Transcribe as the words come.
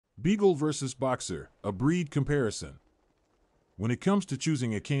Beagle versus Boxer, a breed comparison. When it comes to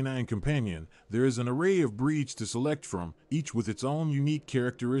choosing a canine companion, there is an array of breeds to select from, each with its own unique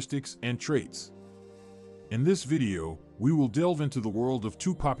characteristics and traits. In this video, we will delve into the world of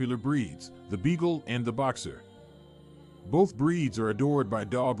two popular breeds, the Beagle and the Boxer. Both breeds are adored by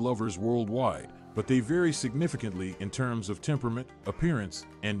dog lovers worldwide, but they vary significantly in terms of temperament, appearance,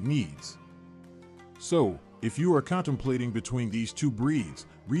 and needs. So, if you are contemplating between these two breeds,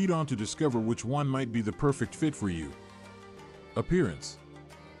 read on to discover which one might be the perfect fit for you. Appearance.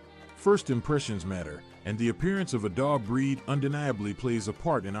 First impressions matter, and the appearance of a dog breed undeniably plays a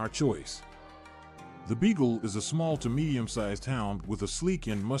part in our choice. The Beagle is a small to medium-sized hound with a sleek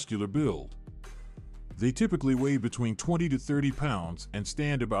and muscular build. They typically weigh between 20 to 30 pounds and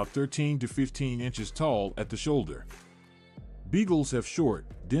stand about 13 to 15 inches tall at the shoulder. Beagles have short,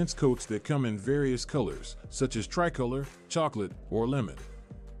 dense coats that come in various colors, such as tricolor, chocolate, or lemon.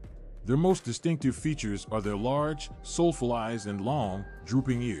 Their most distinctive features are their large, soulful eyes and long,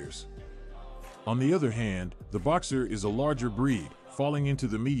 drooping ears. On the other hand, the Boxer is a larger breed, falling into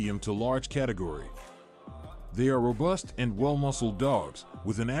the medium to large category. They are robust and well-muscled dogs,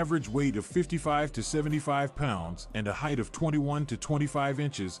 with an average weight of 55 to 75 pounds and a height of 21 to 25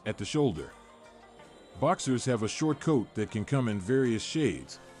 inches at the shoulder. Boxers have a short coat that can come in various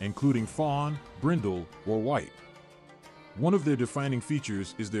shades, including fawn, brindle, or white. One of their defining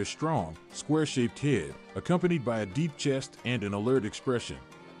features is their strong, square-shaped head, accompanied by a deep chest and an alert expression.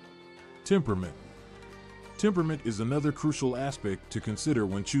 Temperament. Temperament is another crucial aspect to consider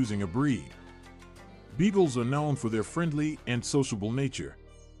when choosing a breed. Beagles are known for their friendly and sociable nature.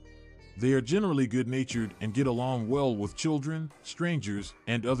 They are generally good-natured and get along well with children, strangers,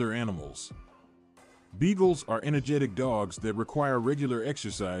 and other animals. Beagles are energetic dogs that require regular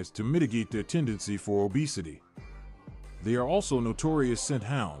exercise to mitigate their tendency for obesity. They are also notorious scent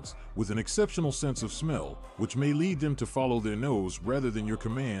hounds, with an exceptional sense of smell, which may lead them to follow their nose rather than your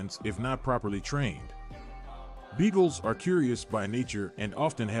commands if not properly trained. Beagles are curious by nature and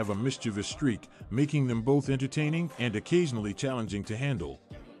often have a mischievous streak, making them both entertaining and occasionally challenging to handle.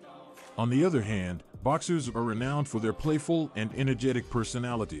 On the other hand, Boxers are renowned for their playful and energetic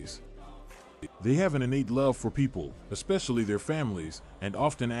personalities. They have an innate love for people, especially their families, and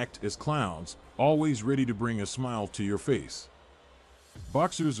often act as clowns, always ready to bring a smile to your face.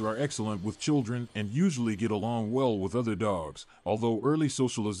 Boxers are excellent with children and usually get along well with other dogs, although early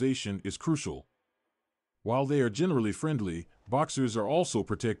socialization is crucial. While they are generally friendly, Boxers are also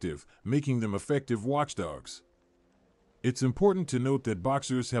protective, making them effective watchdogs. It's important to note that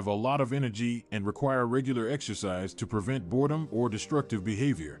Boxers have a lot of energy and require regular exercise to prevent boredom or destructive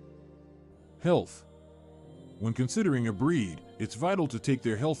behavior. Health. When considering a breed, it's vital to take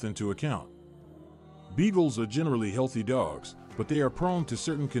their health into account. Beagles are generally healthy dogs, but they are prone to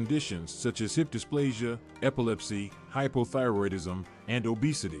certain conditions such as hip dysplasia, epilepsy, hypothyroidism, and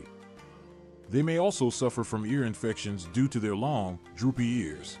obesity. They may also suffer from ear infections due to their long, droopy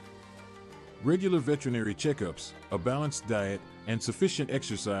ears. Regular veterinary checkups, a balanced diet, and sufficient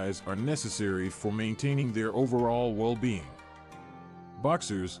exercise are necessary for maintaining their overall well-being.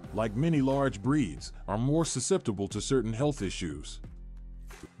 Boxers, like many large breeds, are more susceptible to certain health issues.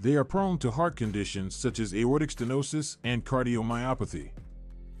 They are prone to heart conditions such as aortic stenosis and cardiomyopathy.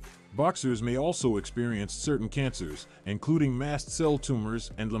 Boxers may also experience certain cancers, including mast cell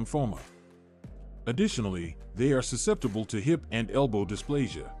tumors and lymphoma. Additionally, they are susceptible to hip and elbow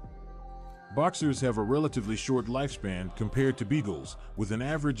dysplasia. Boxers have a relatively short lifespan compared to Beagles, with an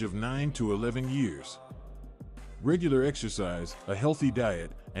average of 9 to 11 years. Regular exercise, a healthy diet,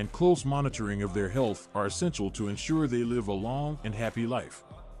 and close monitoring of their health are essential to ensure they live a long and happy life.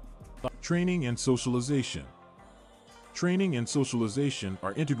 Training and socialization. Training and socialization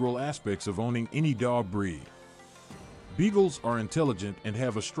are integral aspects of owning any dog breed. Beagles are intelligent and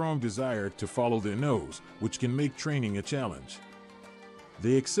have a strong desire to follow their nose, which can make training a challenge.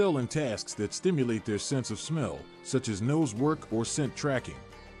 They excel in tasks that stimulate their sense of smell, such as nose work or scent tracking.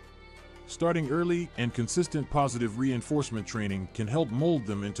 Starting early and consistent positive reinforcement training can help mold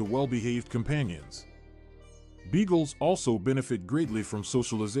them into well-behaved companions. Beagles also benefit greatly from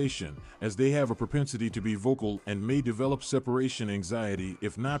socialization, as they have a propensity to be vocal and may develop separation anxiety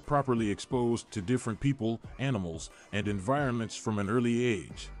if not properly exposed to different people, animals, and environments from an early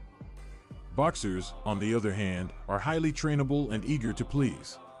age. Boxers, on the other hand, are highly trainable and eager to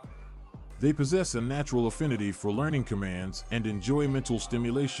please. They possess a natural affinity for learning commands and enjoy mental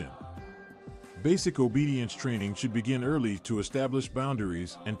stimulation. Basic obedience training should begin early to establish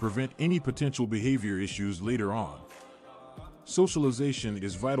boundaries and prevent any potential behavior issues later on. Socialization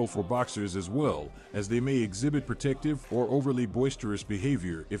is vital for boxers as well, as they may exhibit protective or overly boisterous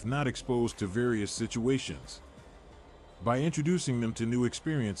behavior if not exposed to various situations. By introducing them to new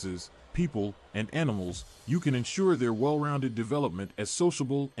experiences, people, and animals, you can ensure their well-rounded development as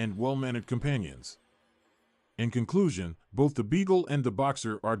sociable and well-mannered companions. In conclusion, both the Beagle and the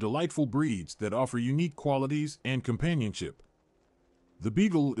Boxer are delightful breeds that offer unique qualities and companionship. The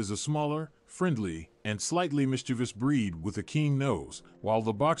Beagle is a smaller, friendly, and slightly mischievous breed with a keen nose, while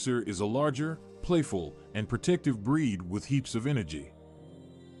the Boxer is a larger, playful, and protective breed with heaps of energy.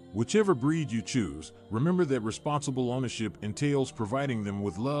 Whichever breed you choose, remember that responsible ownership entails providing them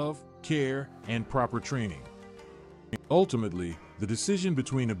with love, care, and proper training. Ultimately, the decision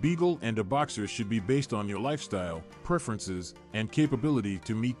between a Beagle and a Boxer should be based on your lifestyle, preferences, and capability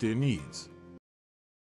to meet their needs.